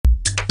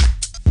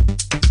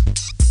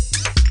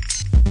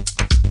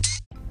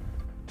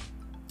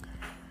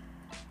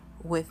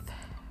with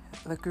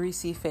the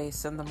greasy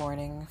face in the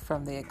morning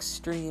from the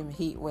extreme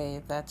heat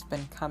wave that's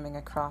been coming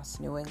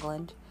across New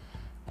England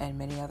and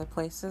many other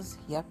places.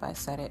 Yep, I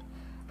said it.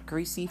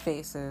 Greasy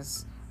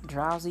faces,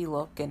 drowsy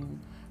look, and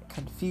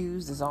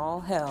confused as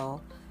all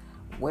hell.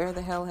 Where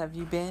the hell have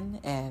you been?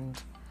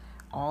 And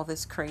all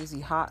this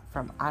crazy hot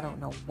from I don't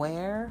know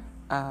where.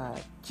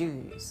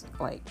 Jeez,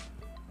 like,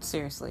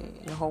 seriously,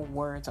 your whole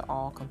words are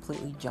all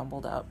completely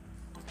jumbled up.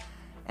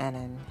 And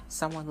then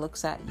someone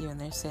looks at you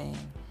and they're saying,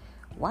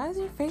 "Why is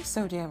your face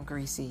so damn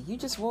greasy? You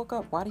just woke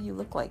up. Why do you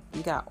look like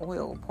you got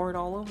oil poured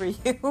all over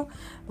you?"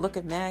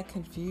 Looking mad,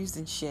 confused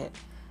and shit.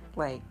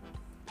 Like,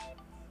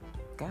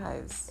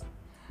 guys,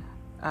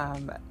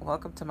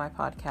 welcome to my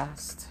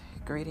podcast.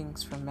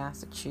 Greetings from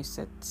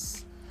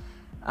Massachusetts.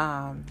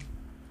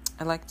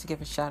 I'd like to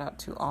give a shout out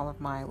to all of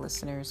my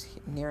listeners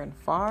near and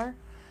far.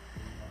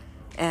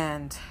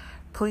 And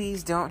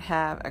please don't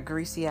have a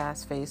greasy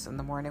ass face in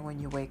the morning when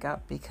you wake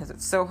up because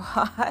it's so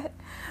hot.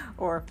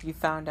 Or if you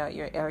found out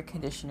your air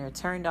conditioner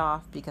turned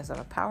off because of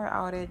a power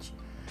outage,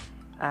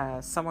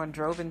 someone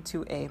drove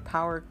into a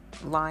power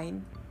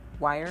line,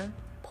 wire,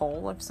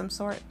 pole of some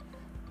sort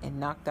and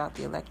knocked out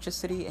the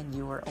electricity, and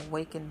you were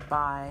awakened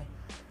by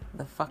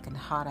the fucking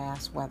hot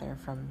ass weather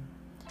from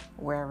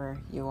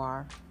wherever you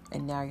are.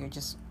 And now you're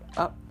just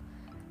up,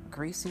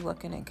 greasy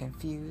looking and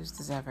confused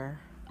as ever.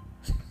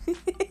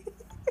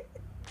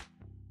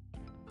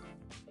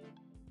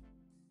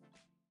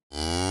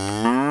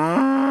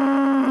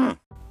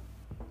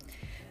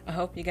 I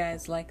hope you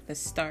guys like the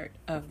start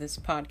of this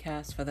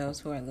podcast for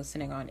those who are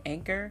listening on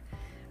Anchor.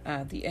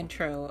 The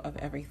intro of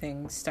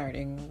everything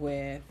starting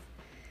with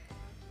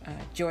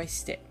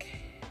Joystick,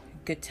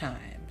 Good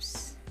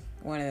Times.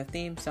 One of the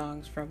theme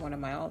songs from one of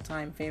my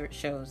all-time favorite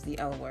shows, The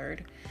L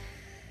Word.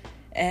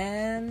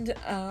 And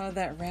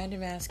that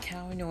random ass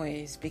cow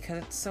noise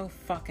because it's so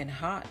fucking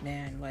hot,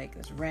 man. Like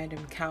this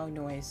random cow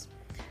noise.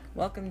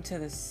 Welcome to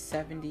the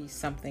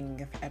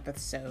 70-something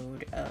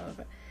episode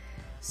of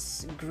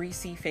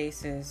Greasy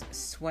Faces,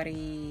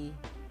 Sweaty,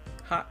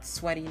 Hot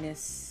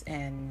Sweatiness,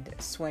 and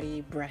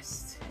Sweaty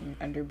Breasts and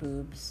Under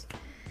Boobs,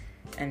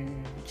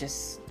 and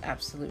just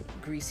absolute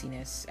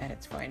greasiness at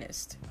its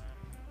finest.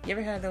 You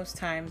ever had those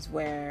times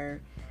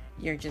where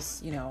you're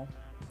just,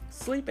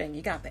 sleeping,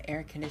 you got the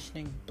air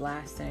conditioning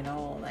blasting and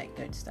all that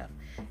good stuff.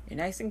 You're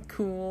nice and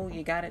cool,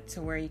 you got it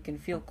to where you can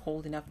feel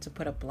cold enough to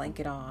put a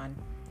blanket on,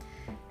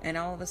 and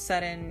all of a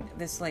sudden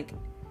this like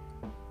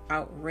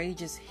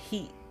outrageous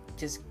heat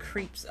just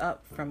creeps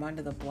up from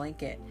under the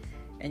blanket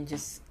and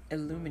just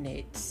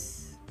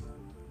illuminates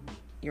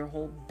your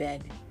whole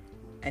bed,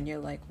 and you're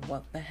like,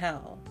 what the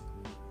hell?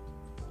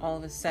 All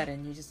of a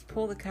sudden you just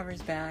pull the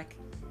covers back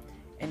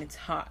and it's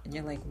hot, and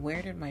you're like,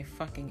 where did my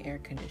fucking air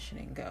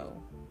conditioning go?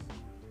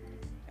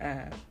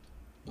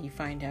 You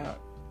find out,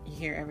 you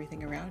hear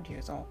everything around you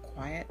is all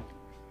quiet.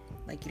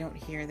 Like, you don't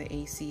hear the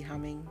AC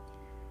humming.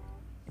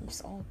 You're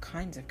just all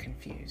kinds of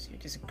confused. You're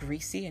just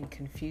greasy and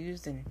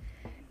confused, and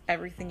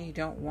everything you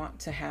don't want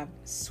to have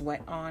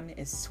sweat on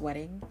is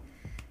sweating.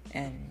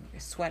 And you're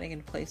sweating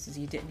in places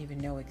you didn't even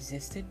know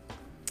existed.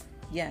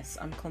 Yes,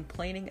 I'm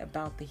complaining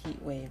about the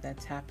heat wave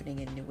that's happening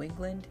in New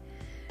England,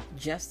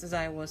 just as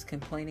I was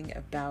complaining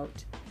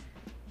about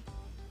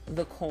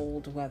the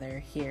cold weather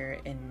here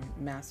in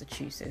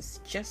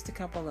Massachusetts just a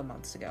couple of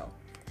months ago.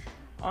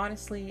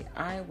 Honestly,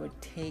 I would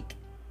take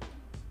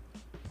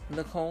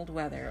the cold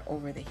weather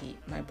over the heat.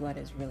 My blood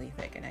is really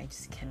thick and I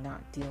just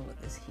cannot deal with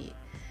this heat.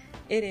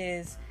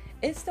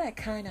 It's that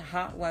kind of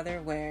hot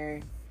weather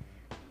where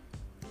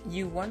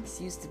you once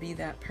used to be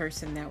that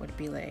person that would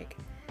be like,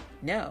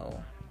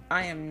 no,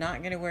 I am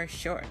not going to wear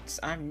shorts.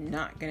 I'm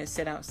not going to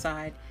sit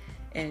outside,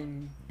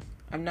 and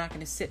I'm not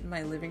going to sit in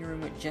my living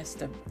room with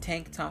just a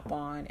tank top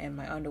on and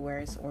my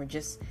underwears, or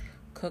just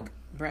cook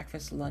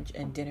breakfast, lunch,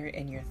 and dinner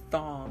in your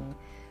thong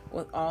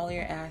with all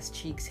your ass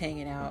cheeks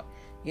hanging out.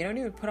 You don't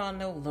even put on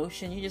no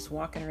lotion. You're just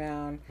walking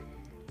around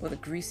with a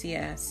greasy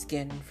ass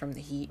skin from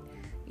the heat.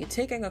 You're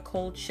taking a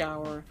cold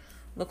shower.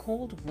 The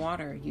cold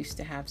water used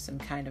to have some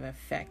kind of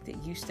effect.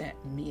 It used to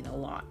mean a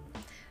lot.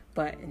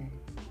 But in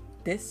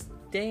this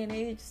day and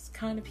age,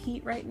 kind of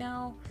heat right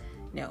now,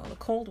 no, the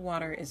cold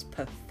water is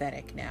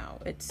pathetic now.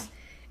 It's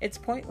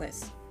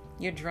pointless.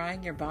 You're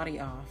drying your body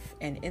off,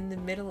 and in the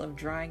middle of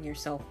drying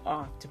yourself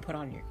off to put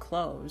on your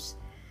clothes,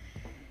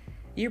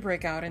 you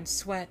break out in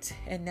sweat,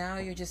 and now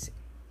you're just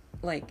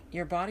like,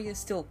 your body is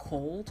still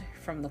cold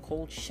from the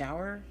cold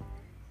shower,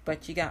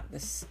 but you got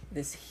this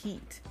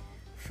heat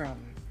from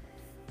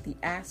the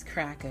ass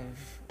crack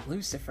of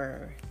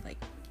Lucifer. Like,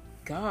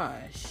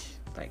 gosh,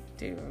 like,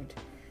 dude,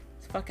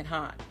 it's fucking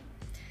hot.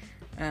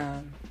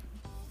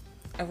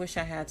 I wish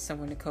I had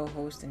someone to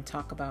co-host and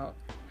talk about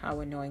how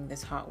annoying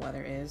this hot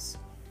weather is.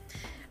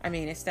 I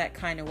mean, it's that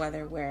kind of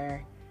weather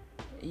where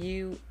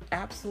you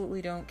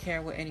absolutely don't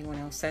care what anyone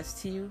else says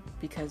to you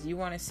because you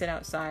want to sit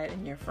outside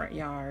in your front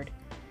yard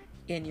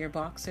in your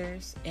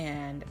boxers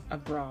and a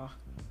bra.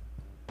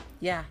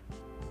 Yeah,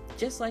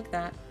 just like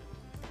that.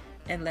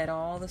 And let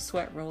all the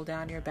sweat roll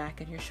down your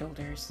back and your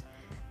shoulders.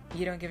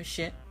 You don't give a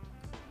shit.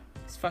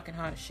 It's fucking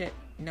hot as shit.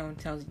 No one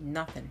tells you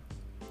nothing.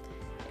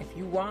 If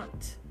you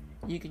want,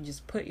 you can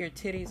just put your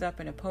titties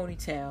up in a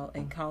ponytail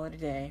and call it a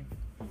day.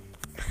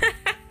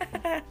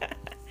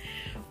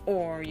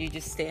 Or you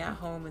just stay at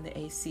home in the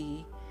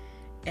AC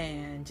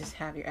and just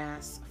have your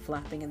ass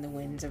flapping in the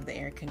winds of the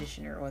air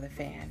conditioner or the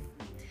fan.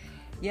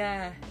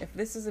 Yeah, if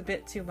this is a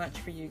bit too much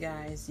for you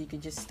guys, you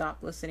can just stop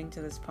listening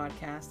to this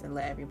podcast and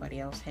let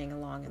everybody else hang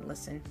along and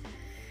listen.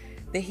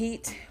 The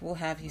heat will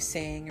have you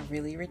saying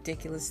really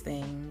ridiculous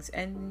things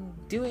and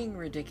doing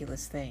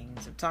ridiculous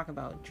things. I'm talking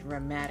about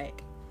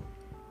dramatic.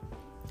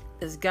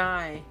 This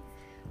guy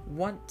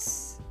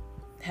once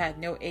had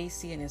no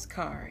AC in his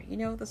car. You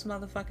know what this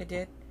motherfucker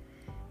did?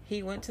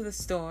 He went to the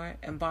store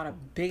and bought a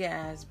big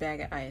ass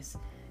bag of ice.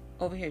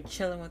 Over here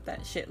chilling with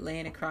that shit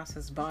laying across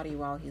his body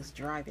while he's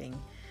driving,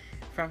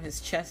 from his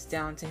chest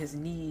down to his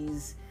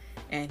knees.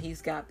 And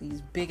he's got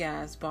these big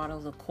ass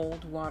bottles of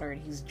cold water,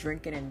 and he's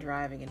drinking and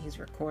driving, and he's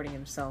recording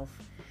himself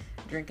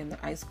drinking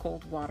the ice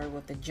cold water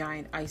with the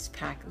giant ice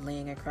pack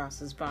laying across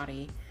his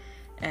body.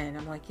 And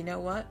I'm like, you know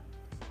what?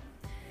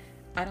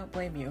 I don't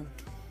blame you.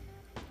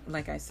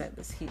 Like I said,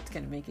 this heat's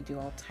gonna make you do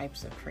all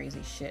types of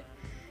crazy shit.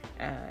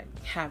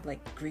 Have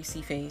like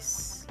greasy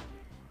face,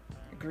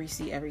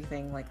 greasy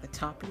everything. Like the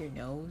top of your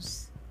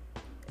nose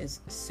is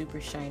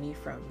super shiny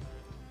from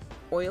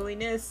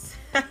oiliness.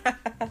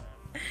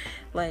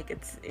 Like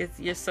it's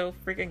you're so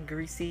freaking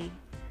greasy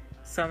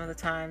some of the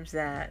times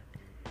that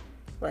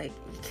like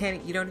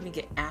you don't even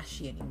get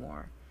ashy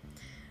anymore.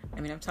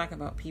 I mean, I'm talking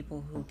about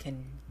people who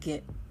can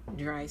get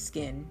dry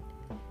skin.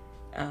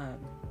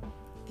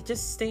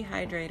 Just stay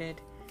hydrated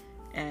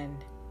and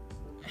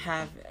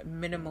have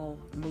minimal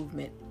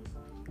movement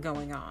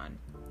going on.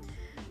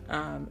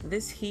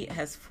 This heat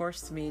has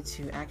forced me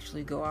to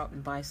actually go out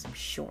and buy some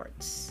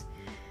shorts.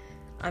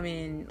 I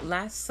mean,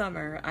 last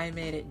summer I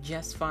made it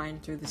just fine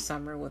through the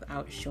summer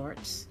without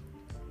shorts,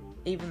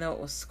 even though it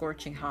was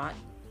scorching hot.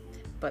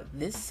 But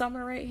this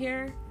summer right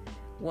here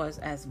was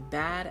as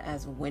bad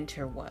as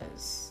winter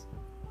was.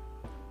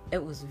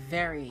 It was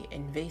very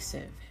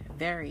invasive,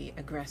 very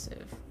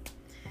aggressive.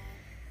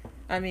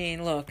 I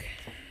mean, look,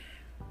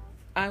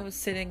 I was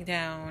sitting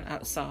down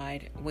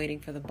outside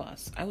waiting for the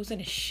bus. I was in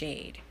a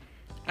shade.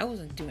 I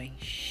wasn't doing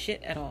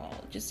shit at all,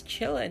 just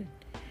chilling.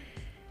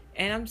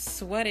 And I'm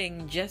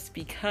sweating just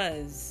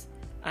because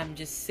I'm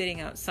just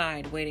sitting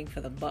outside waiting for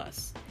the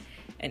bus.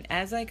 And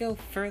as I go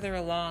further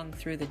along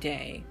through the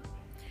day,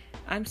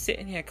 I'm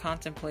sitting here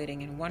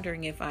contemplating and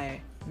wondering if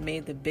I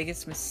made the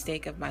biggest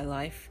mistake of my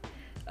life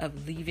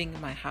of leaving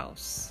my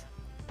house.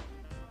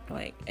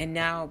 And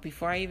now,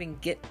 before I even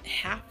get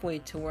halfway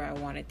to where I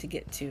wanted to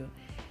get to,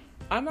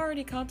 I'm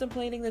already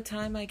contemplating the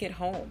time I get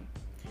home.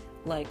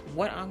 Like,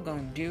 what I'm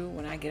going to do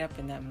when I get up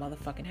in that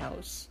motherfucking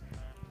house.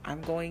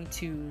 I'm going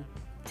to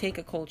take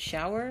a cold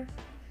shower.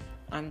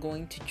 I'm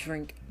going to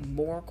drink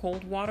more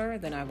cold water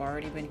than I've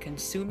already been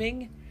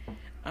consuming.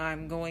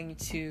 I'm going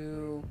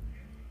to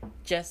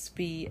just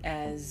be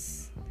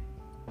as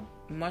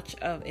much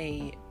of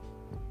a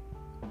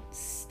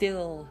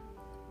still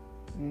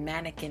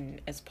mannequin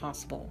as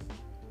possible.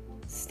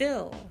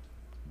 Still,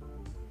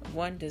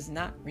 one does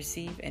not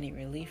receive any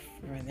relief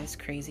from this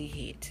crazy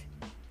heat.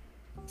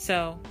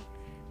 So,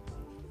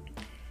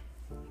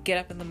 get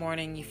up in the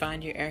morning, you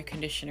find your air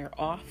conditioner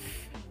off,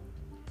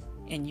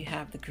 and you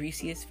have the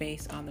greasiest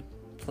face on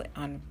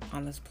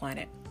this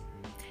planet.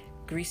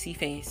 Greasy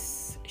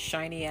face,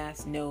 shiny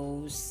ass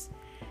nose.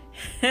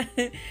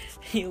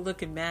 You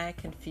looking mad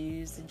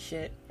confused and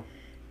shit.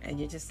 And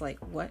you're just like,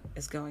 what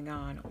is going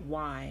on?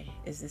 Why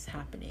is this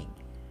happening?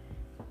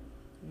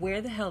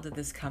 Where the hell did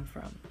this come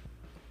from?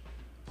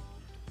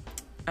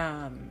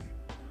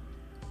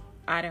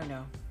 I don't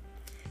know.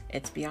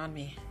 It's beyond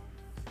me.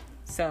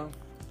 So,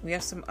 we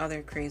have some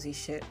other crazy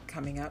shit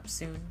coming up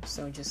soon.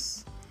 So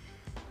just,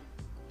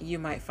 you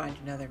might find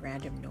another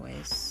random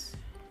noise.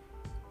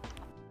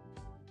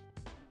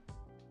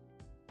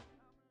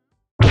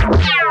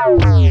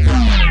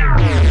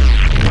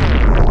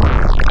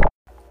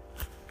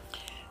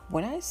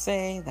 When I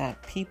say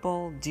that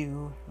people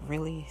do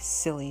really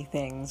silly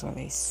things or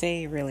they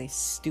say really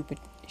stupid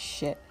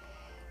shit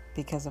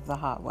because of the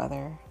hot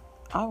weather,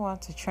 I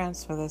want to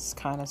transfer this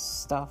kind of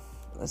stuff,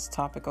 this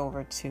topic,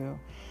 over to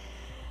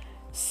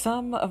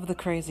some of the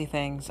crazy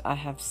things I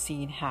have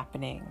seen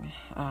happening.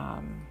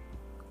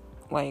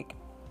 Like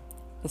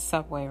the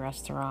Subway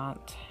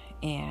restaurant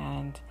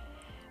and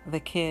the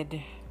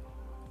kid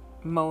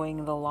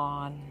mowing the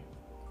lawn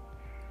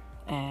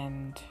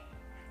and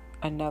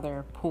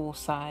another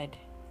poolside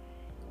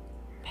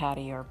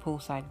Patty or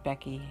poolside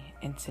Becky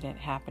incident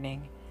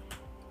happening.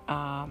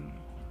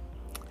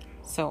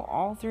 So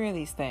all three of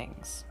these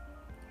things,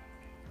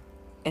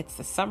 it's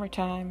the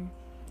summertime,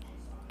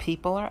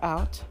 people are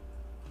out,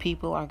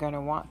 people are going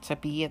to want to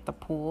be at the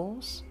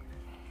pools,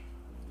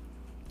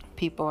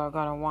 people are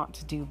going to want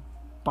to do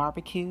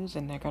barbecues,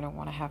 and they're going to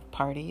want to have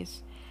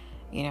parties.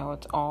 You know,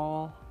 it's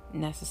all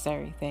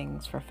necessary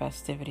things for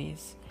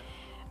festivities.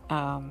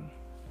 And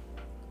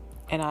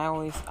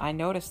I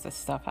notice this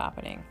stuff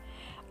happening.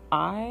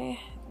 I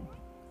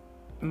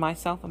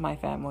myself and my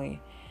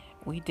family,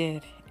 we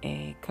did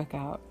a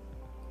cookout,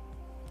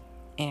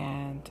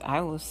 and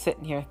I was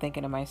sitting here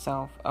thinking to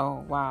myself,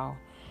 oh wow,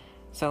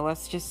 so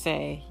let's just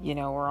say,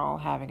 we're all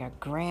having a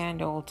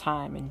grand old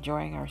time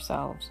enjoying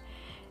ourselves,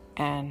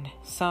 and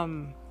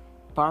some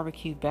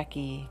barbecue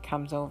Becky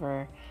comes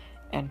over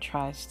and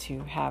tries to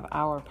have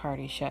our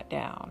party shut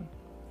down.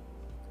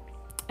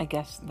 I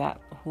guess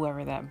that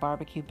whoever that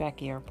barbecue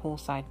Becky or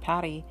poolside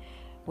Patty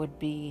would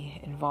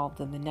be involved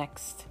in the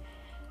next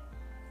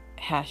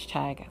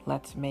hashtag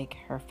let's make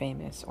her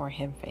famous or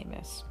him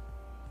famous.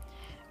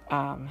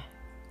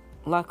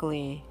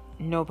 Luckily,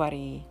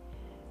 nobody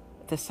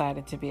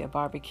decided to be a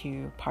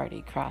barbecue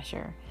party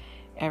crasher.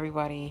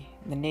 Everybody,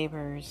 the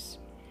neighbors,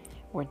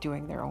 were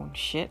doing their own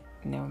shit,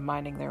 and they were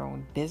minding their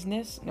own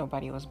business.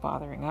 Nobody was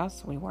bothering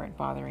us. We weren't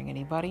bothering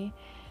anybody.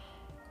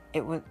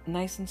 It was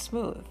nice and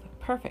smooth.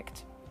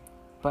 Perfect.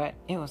 But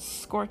it was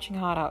scorching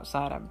hot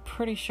outside. I'm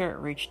pretty sure it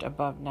reached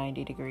above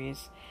 90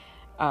 degrees.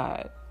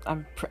 I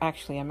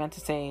meant to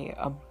say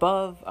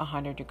above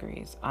 100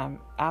 degrees. I'm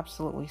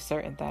absolutely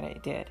certain that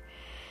it did.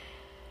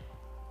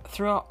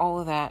 Throughout all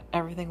of that,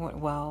 everything went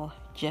well,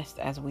 just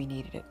as we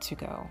needed it to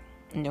go.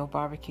 No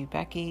barbecue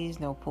Beckies,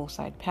 no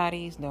poolside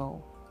Patties,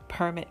 no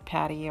permit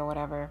Patty or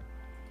whatever.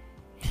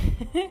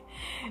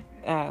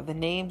 The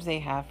names they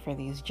have for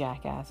these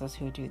jackasses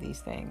who do these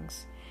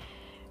things.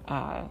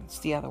 It's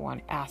the other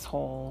one,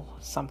 asshole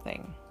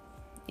something.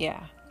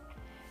 Yeah.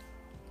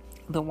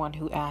 The one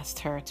who asked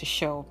her to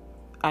show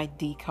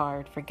ID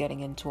card for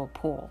getting into a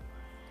pool.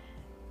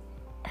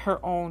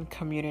 Her own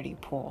community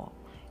pool.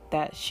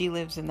 That she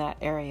lives in that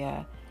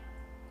area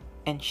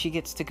and she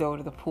gets to go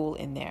to the pool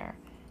in there.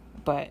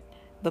 But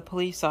the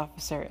police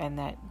officer and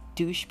that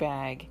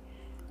douchebag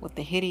with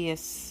the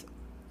hideous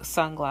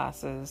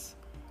sunglasses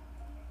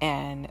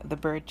and the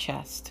bird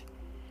chest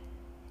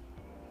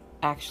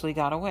actually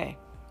got away.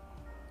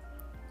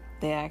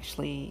 They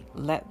actually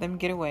let them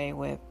get away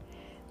with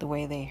the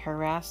way they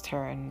harassed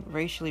her and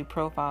racially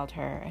profiled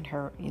her and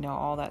her,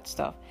 all that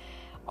stuff.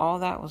 All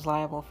that was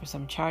liable for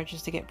some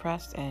charges to get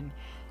pressed, and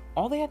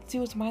all they had to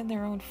do was mind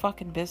their own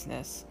fucking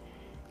business.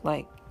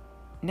 Like,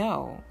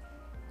 no.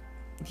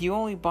 You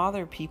only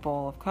bother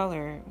people of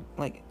color,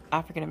 like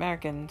African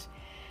Americans,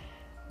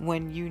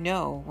 when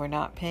we're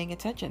not paying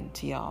attention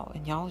to y'all.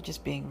 And y'all are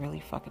just being really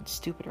fucking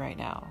stupid right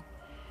now.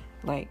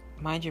 Like,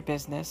 mind your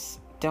business.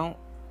 Don't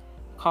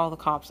call the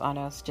cops on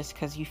us just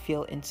because you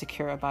feel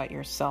insecure about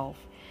yourself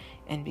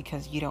and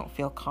because you don't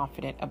feel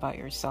confident about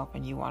yourself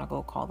and you want to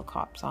go call the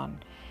cops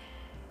on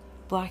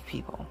black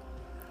people.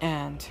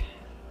 And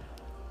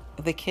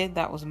the kid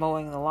that was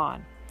mowing the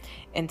lawn,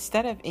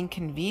 instead of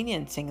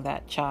inconveniencing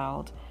that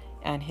child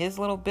and his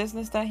little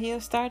business that he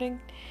was starting,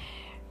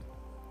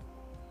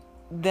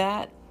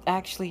 that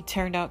actually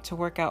turned out to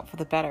work out for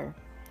the better.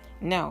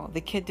 No,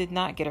 the kid did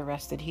not get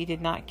arrested. He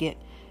did not get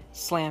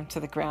slammed to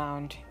the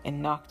ground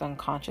and knocked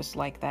unconscious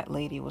like that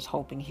lady was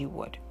hoping he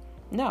would.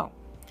 No.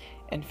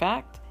 In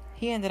fact,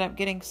 he ended up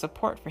getting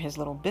support for his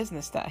little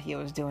business that he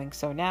was doing.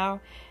 So now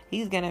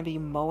he's going to be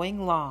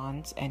mowing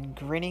lawns and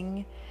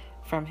grinning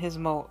from his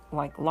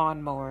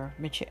lawnmower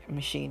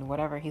machine,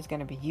 whatever he's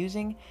going to be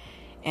using.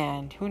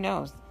 And who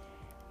knows?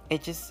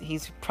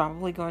 He's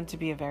probably going to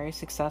be a very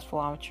successful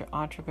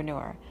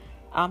entrepreneur.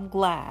 I'm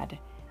glad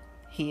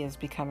he is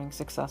becoming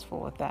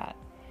successful with that.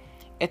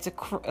 It's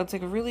a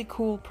really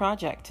cool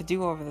project to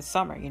do over the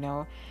summer,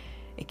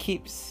 It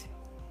keeps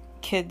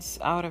kids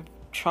out of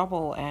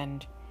trouble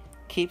and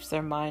keeps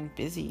their mind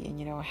busy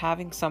and,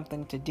 having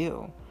something to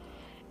do.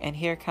 And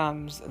here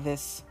comes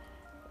this,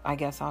 I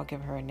guess I'll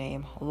give her a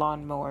name,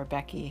 Lawnmower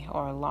Becky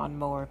or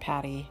Lawnmower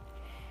Patty,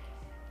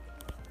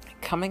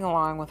 coming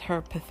along with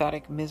her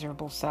pathetic,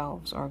 miserable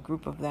selves, or a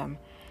group of them,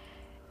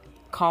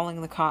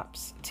 calling the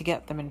cops to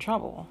get them in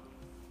trouble.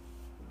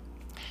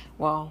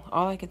 Well,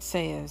 all I could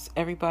say is,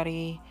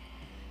 everybody,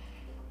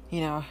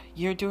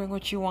 you're doing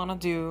what you want to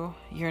do.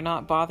 You're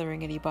not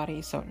bothering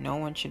anybody, so no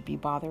one should be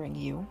bothering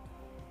you.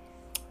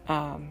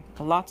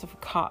 Lots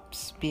of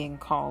cops being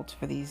called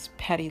for these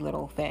petty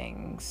little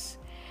things.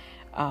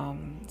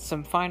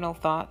 Some final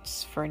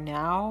thoughts for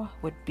now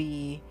would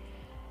be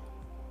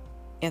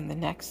in the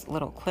next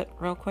little clip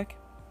real quick.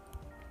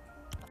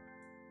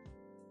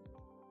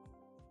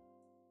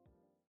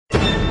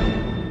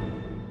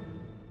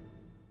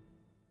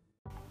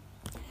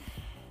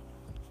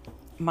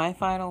 My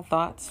final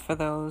thoughts for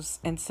those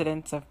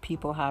incidents of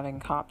people having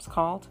cops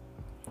called.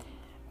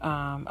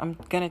 I'm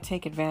going to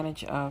take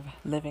advantage of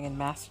living in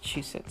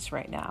Massachusetts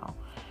right now.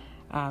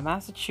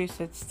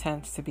 Massachusetts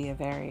tends to be a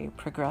very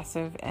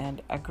progressive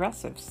and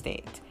aggressive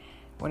state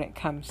when it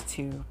comes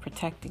to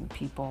protecting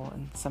people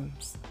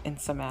in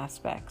some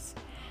aspects.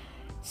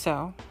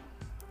 So,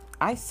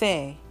 I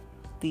say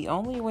the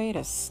only way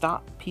to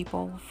stop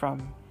people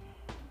from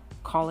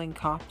calling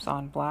cops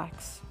on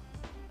blacks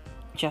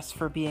just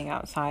for being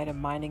outside and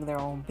minding their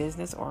own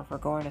business, or for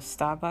going to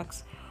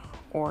Starbucks,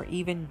 or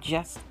even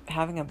just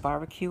having a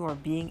barbecue, or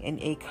being in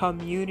a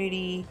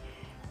community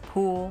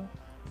pool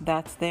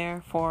that's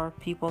there for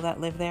people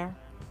that live there,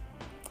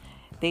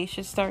 they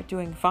should start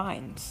doing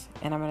fines.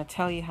 And I'm going to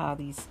tell you how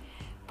these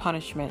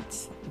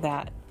punishments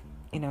that,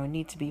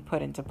 need to be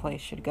put into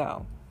place should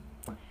go.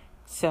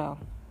 So,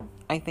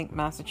 I think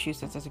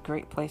Massachusetts is a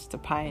great place to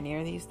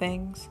pioneer these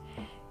things.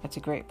 It's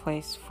a great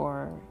place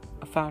for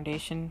a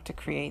foundation to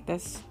create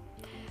this.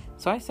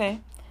 So I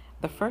say,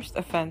 the first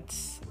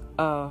offense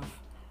of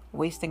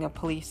wasting a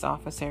police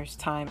officer's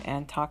time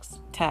and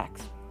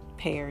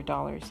taxpayer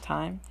dollars'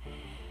 time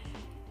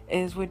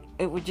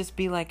would just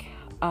be like,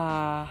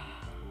 I'd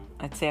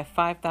say a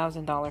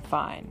 $5,000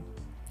 fine.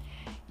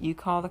 You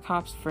call the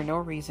cops for no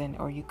reason,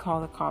 or you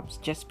call the cops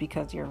just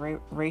because you're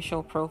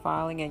racial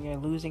profiling and you're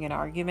losing an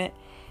argument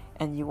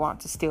and you want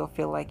to still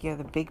feel like you're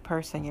the big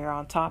person, you're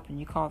on top, and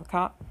you call the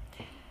cop,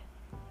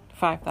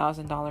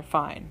 $5,000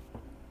 fine.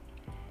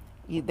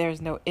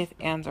 There's no ifs,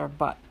 ands, or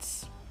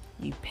buts.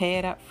 You pay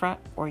it up front,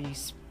 or you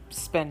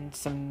spend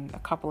a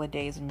couple of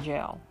days in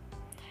jail.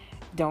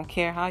 Don't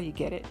care how you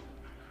get it.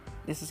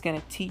 This is going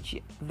to teach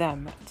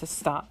them to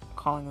stop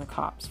calling the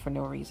cops for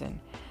no reason.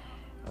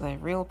 The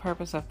real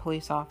purpose of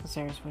police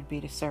officers would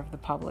be to serve the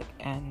public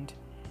and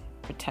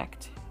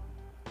protect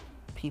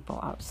people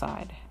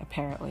outside,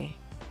 apparently.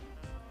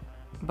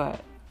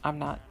 But I'm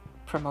not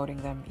promoting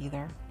them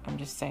either. I'm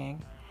just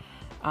saying.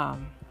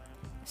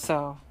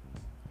 So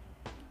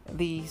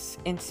these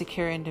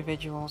insecure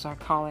individuals are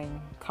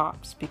calling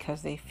cops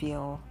because they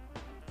feel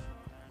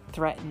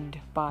threatened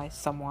by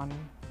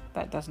someone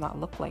that does not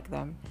look like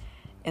them.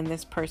 And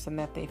this person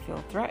that they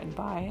feel threatened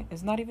by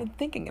is not even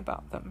thinking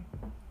about them.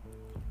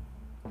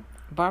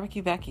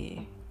 Barbecue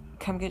Becky,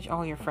 come get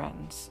all your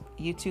friends.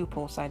 You too,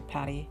 Poolside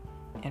Patty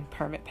and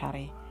Permit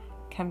Patty.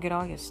 Come get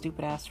all your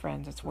stupid ass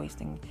friends that's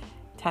wasting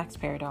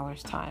taxpayer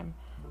dollars' time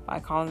by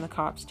calling the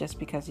cops just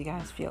because you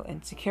guys feel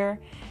insecure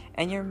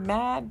and you're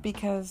mad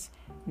because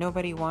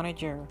nobody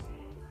wanted your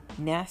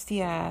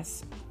nasty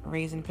ass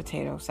raisin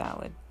potato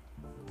salad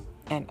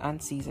and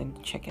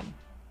unseasoned chicken.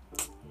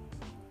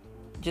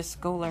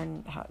 Just go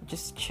learn how,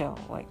 just chill,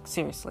 like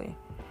seriously.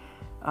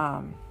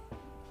 I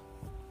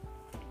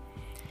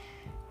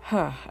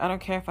don't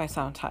care if I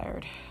sound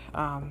tired,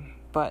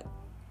 but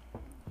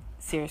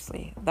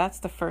seriously, that's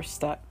the first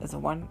step, is a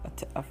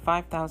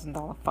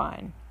 $5,000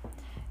 fine.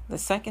 The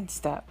second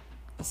step,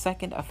 the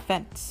second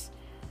offense,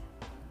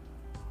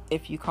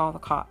 if you call the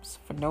cops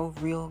for no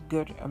real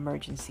good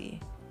emergency,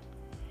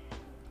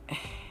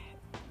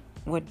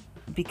 would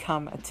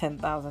become a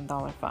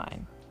 $10,000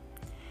 fine.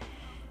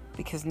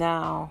 Because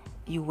now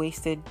you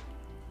wasted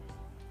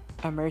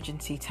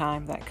emergency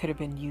time that could have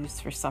been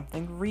used for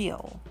something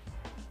real.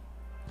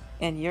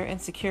 And your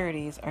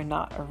insecurities are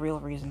not a real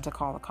reason to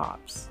call the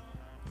cops.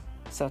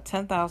 So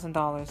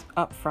 $10,000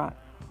 up front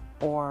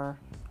or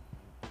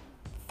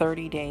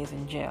 30 days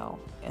in jail.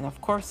 And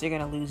of course you're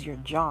going to lose your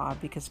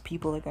job because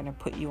people are going to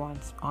put you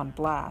on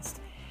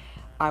blast.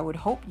 I would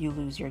hope you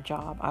lose your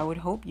job. I would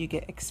hope you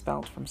get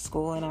expelled from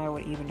school, and I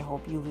would even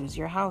hope you lose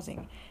your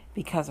housing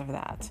because of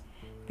that.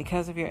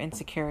 Because of your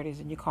insecurities,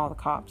 and you call the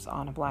cops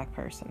on a black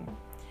person.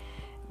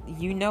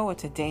 You know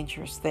it's a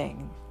dangerous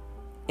thing.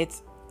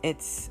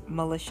 It's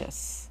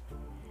malicious.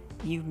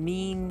 You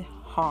mean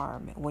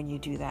harm when you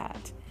do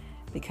that,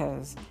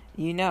 because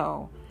you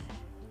know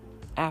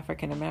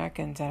African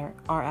Americans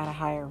are at a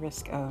higher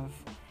risk of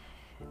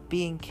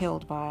being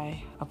killed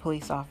by a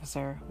police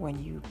officer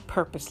when you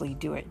purposely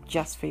do it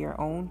just for your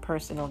own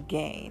personal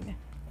gain.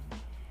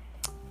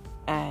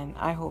 And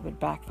I hope it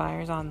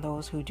backfires on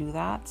those who do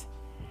that,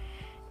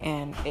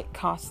 and it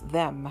costs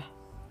them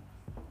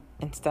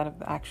instead of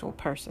the actual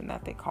person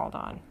that they called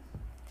on.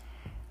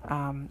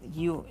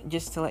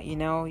 Just to let you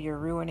know, you're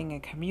ruining a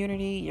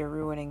community, you're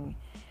ruining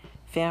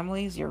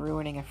families, you're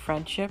ruining a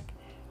friendship,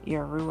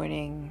 you're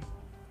ruining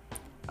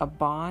a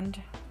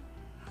bond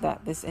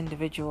that this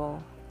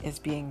individual is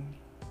being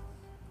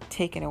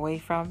taken away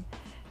from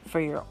for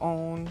your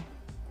own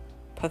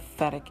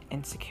pathetic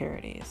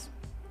insecurities.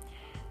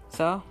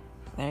 So,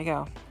 there you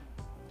go.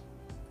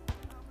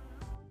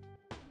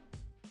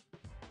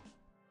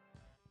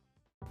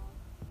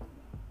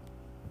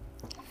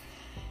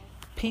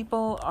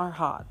 People are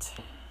hot.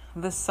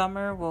 The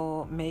summer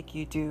will make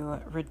you do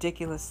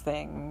ridiculous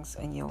things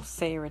and you'll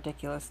say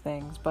ridiculous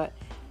things, but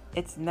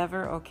it's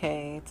never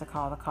okay to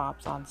call the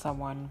cops on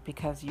someone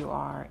because you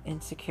are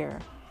insecure.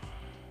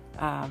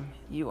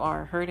 You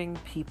are hurting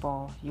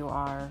people. You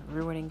are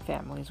ruining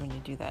families when you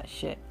do that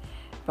shit.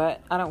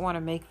 But I don't want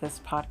to make this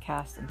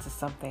podcast into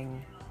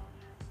something.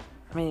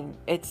 I mean,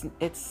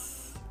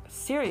 it's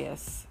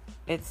serious.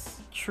 It's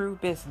true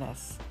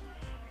business.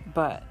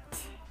 But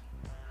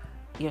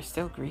you're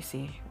still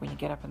greasy when you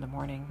get up in the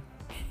morning.